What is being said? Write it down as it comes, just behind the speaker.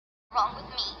wrong with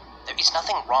me. There is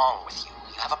nothing wrong with you.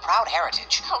 You have a proud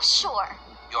heritage. Oh, sure.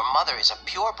 Your mother is a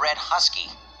purebred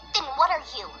husky. Then what are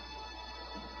you?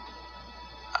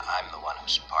 I'm the one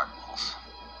who's part wolf.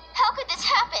 How could this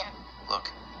happen?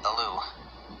 Look, Alou,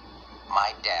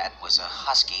 my dad was a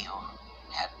husky who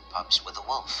had pups with a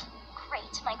wolf.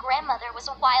 Great, my grandmother was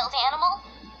a wild animal?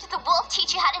 Did the wolf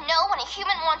teach you how to know when a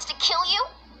human wants to kill you?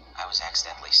 I was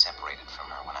accidentally separated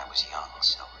from her when I was young,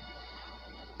 so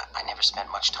I never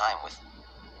spent much time with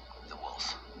the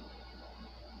wolf.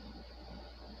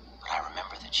 But I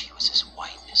remember that she was as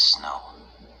white as snow,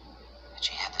 that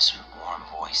she had this warm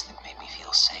voice that made me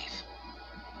feel safe.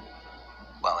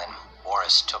 Well, then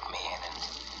Boris took me in, and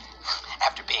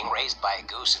after being raised by a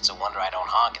goose, it's a wonder I don't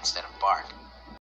honk instead of bark.